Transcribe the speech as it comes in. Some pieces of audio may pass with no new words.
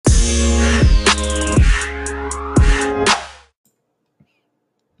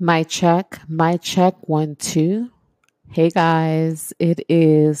My check, one, two. Hey guys, it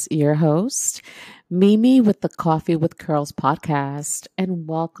is your host, Mimi with the Coffee with Curls podcast, and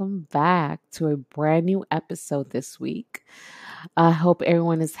welcome back to a brand new episode this week. I hope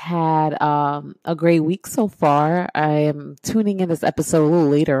everyone has had a great week so far. I am tuning in this episode a little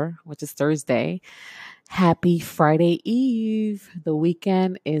later, which is Thursday. Happy Friday Eve. The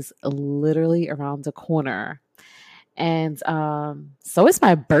weekend is literally around the corner. And so it's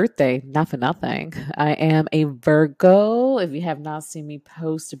my birthday, not for nothing. I am a Virgo. If you have not seen me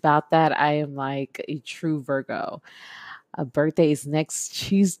post about that, I am like a true Virgo. A birthday is next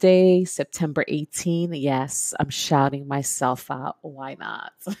Tuesday, September 18th. Yes, I'm shouting myself out. Why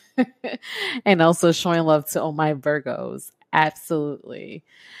not? And also showing love to all my Virgos. Absolutely.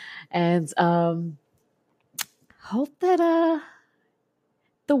 And hope that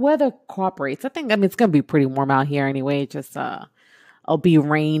the weather cooperates. I mean it's gonna be pretty warm out here anyway. Just I'll be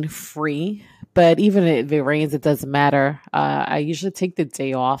rain free. But even if it rains, it doesn't matter. I usually take the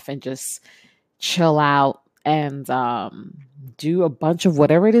day off and just chill out and do a bunch of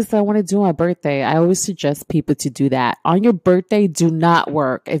whatever it is that I want to do on my birthday. I always suggest people to do that. On your birthday, do not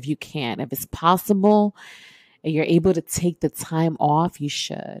work if you can. If it's possible and you're able to take the time off, you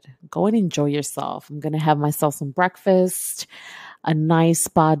should. Go and enjoy yourself. I'm going to have myself some breakfast, a nice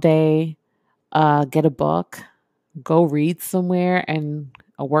spa day, get a book, go read somewhere and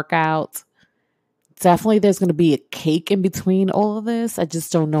a workout. Definitely there's going to be a cake in between all of this. I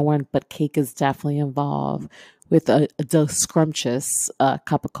just don't know when, but cake is definitely involved with the scrumptious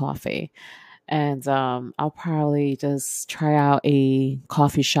cup of coffee. And I'll probably just try out a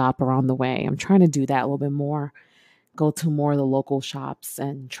coffee shop around the way. I'm trying to do that a little bit more. Go to more of the local shops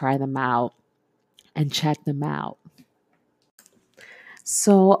and try them out and check them out.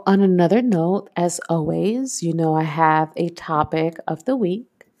 So, on another note, as always, I have a topic of the week.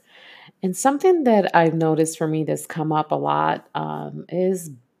 And something that I've noticed for me that's come up a lot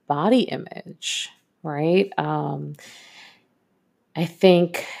is body image, right? I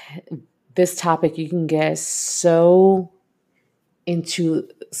think this topic, you can get so into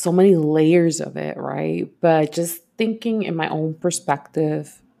so many layers of it, right? But just thinking in my own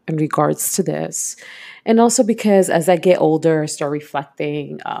perspective in regards to this, and also because as I get older, I start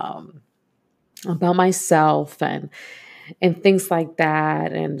reflecting about myself and things like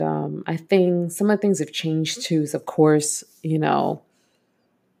that. And I think some of the things have changed too. Is of course,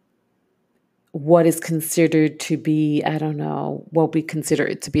 what is considered to be, I don't know, what we consider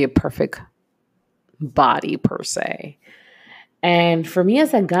it to be a perfect body per se. And for me,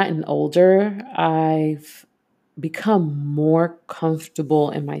 as I've gotten older, I've become more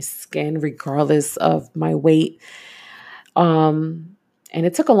comfortable in my skin, regardless of my weight. And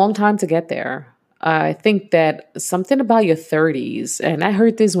it took a long time to get there. I think that something about your 30s, and I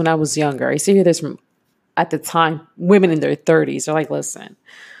heard this when I was younger. I used to hear this from, at the time, women in their 30s. They're like, listen,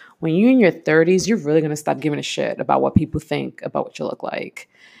 when you're in your 30s, you're really going to stop giving a shit about what people think about what you look like.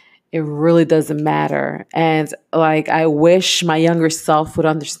 It really doesn't matter. And like, I wish my younger self would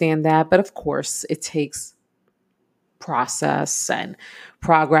understand that. But of course, it takes process and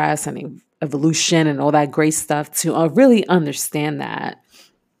progress and evolution and all that great stuff to really understand that.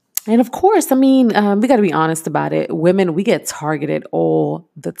 And of course, I mean, we got to be honest about it. Women, we get targeted all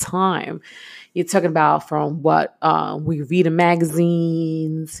the time. You're talking about from what we read in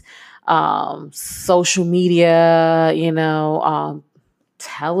magazines, social media,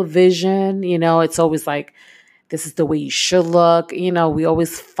 television. It's always like, this is the way you should look. We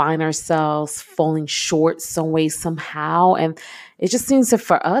always find ourselves falling short some way, somehow. And it just seems that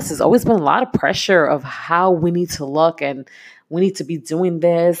for us, it's always been a lot of pressure of how we need to look and we need to be doing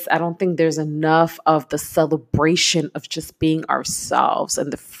this. I don't think there's enough of the celebration of just being ourselves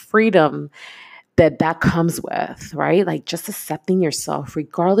and the freedom that comes with, right? Like just accepting yourself,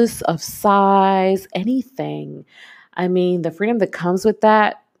 regardless of size, anything. I mean, the freedom that comes with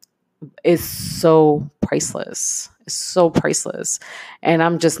that is so priceless. It's so priceless. And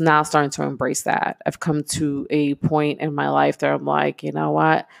I'm just now starting to embrace that. I've come to a point in my life that I'm like, you know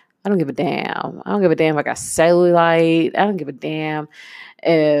what? I don't give a damn. I don't give a damn if I got cellulite. I don't give a damn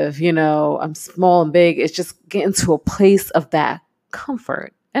if, I'm small and big. It's just getting to a place of that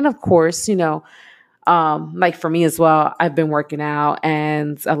comfort. And of course, like for me as well, I've been working out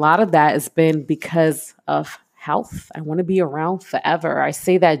and a lot of that has been because of health. I want to be around forever. I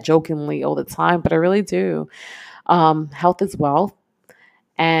say that jokingly all the time, but I really do. Health is wealth,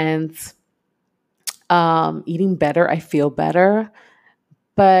 and eating better, I feel better.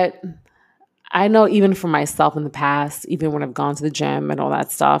 But I know even for myself in the past, even when I've gone to the gym and all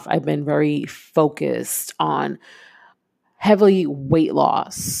that stuff, I've been very focused on heavily weight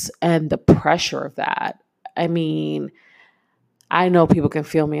loss and the pressure of that. I mean, I know people can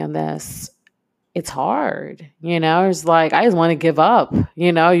feel me on this. It's hard, it's like I just want to give up.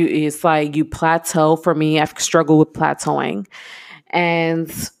 It's like you plateau. For me, I've struggled with plateauing,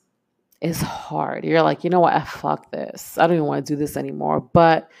 and it's hard. You're like, you know what, fuck this, I don't even want to do this anymore.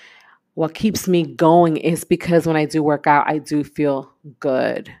 But what keeps me going is because when I do work out, I do feel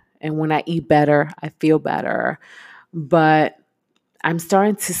good, and when I eat better, I feel better. But I'm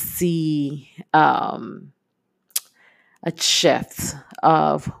starting to see a shift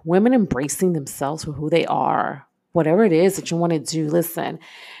of women embracing themselves for who they are. Whatever it is that you want to do, listen,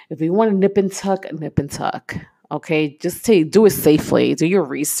 if you want to nip and tuck, nip and tuck. Okay, just do it safely. Do your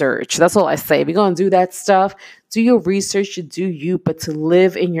research. That's all I say. If you're going to do that stuff, do your research, you do you, but to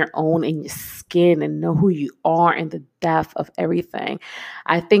live in your own, in your skin, and know who you are and the depth of everything.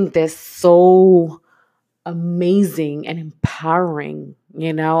 I think that's so amazing and empowering,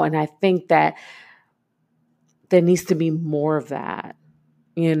 and I think that there needs to be more of that.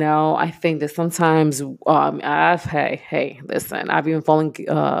 I think that sometimes, listen, I've been falling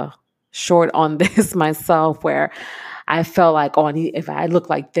short on this myself, where I felt like, if I look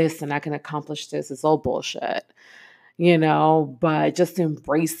like this, then I can accomplish this. It's all bullshit, but just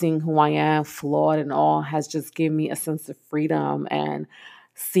embracing who I am, flawed and all, has just given me a sense of freedom. And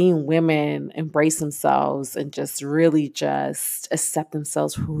seeing women embrace themselves and just really just accept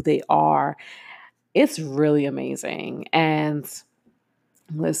themselves for who they are, it's really amazing. And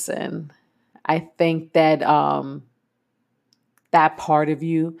listen, I think that that part of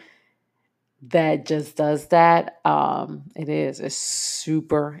you that just does that, it's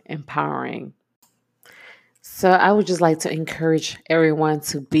super empowering. So I would just like to encourage everyone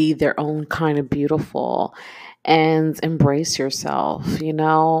to be their own kind of beautiful and embrace yourself,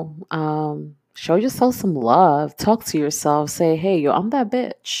 show yourself some love, talk to yourself, say, hey, yo, I'm that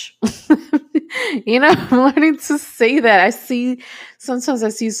bitch. I'm learning to say that. Sometimes I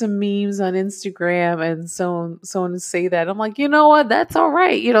see some memes on Instagram and someone say that. I'm like, you know what? That's all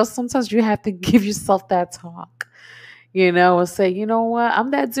right. Sometimes you have to give yourself that talk, and say, you know what?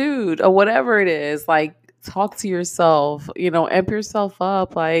 I'm that dude, or whatever it is. Like, talk to yourself, amp yourself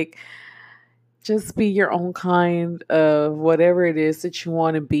up. Like, just be your own kind of whatever it is that you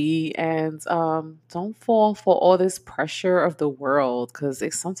want to be, and don't fall for all this pressure of the world, because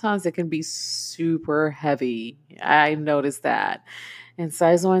sometimes it can be super heavy. I noticed that, and so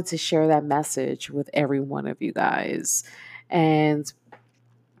I just wanted to share that message with every one of you guys. And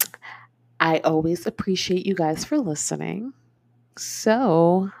I always appreciate you guys for listening.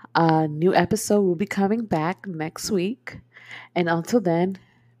 So a new episode will be coming back next week, and until then,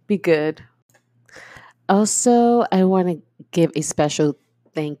 be good. Also, I want to give a special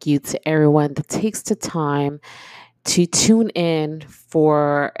thank you to everyone that takes the time to tune in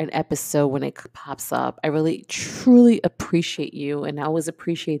for an episode when it pops up. I really, truly appreciate you, and I always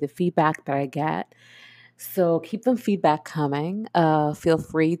appreciate the feedback that I get. So keep them feedback coming. Feel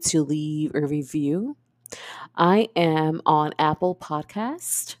free to leave a review. I am on Apple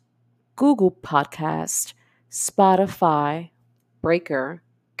Podcast, Google Podcast, Spotify, Breaker,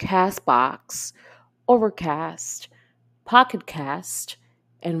 Castbox, Overcast, Pocket Cast,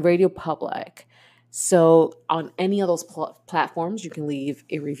 and Radio Public. So on any of those platforms, you can leave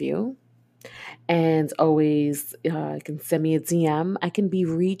a review. And always, you can send me a DM. I can be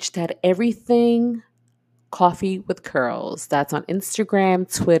reached at Everything Coffee with Curls. That's on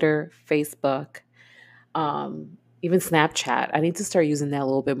Instagram, Twitter, Facebook, even Snapchat. I need to start using that a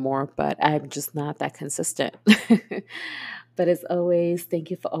little bit more, but I'm just not that consistent. But as always,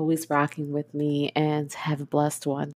 thank you for always rocking with me, and have a blessed one.